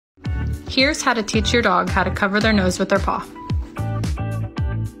Here's how to teach your dog how to cover their nose with their paw.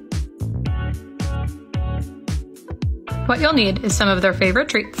 What you'll need is some of their favorite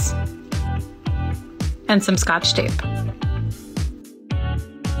treats and some Scotch tape.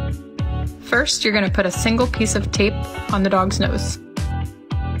 First, you're going to put a single piece of tape on the dog's nose.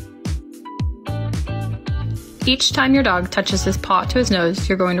 Each time your dog touches his paw to his nose,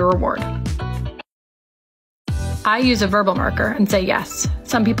 you're going to reward. I use a verbal marker and say yes.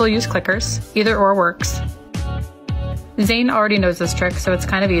 Some people use clickers. Either or works. Zane already knows this trick, so it's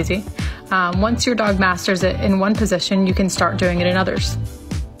kind of easy. Once your dog masters it in one position, you can start doing it in others.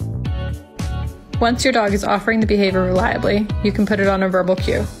 Once your dog is offering the behavior reliably, you can put it on a verbal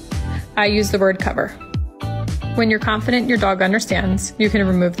cue. I use the word cover. When you're confident your dog understands, you can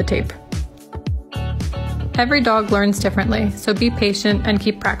remove the tape. Every dog learns differently, so be patient and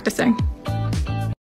keep practicing.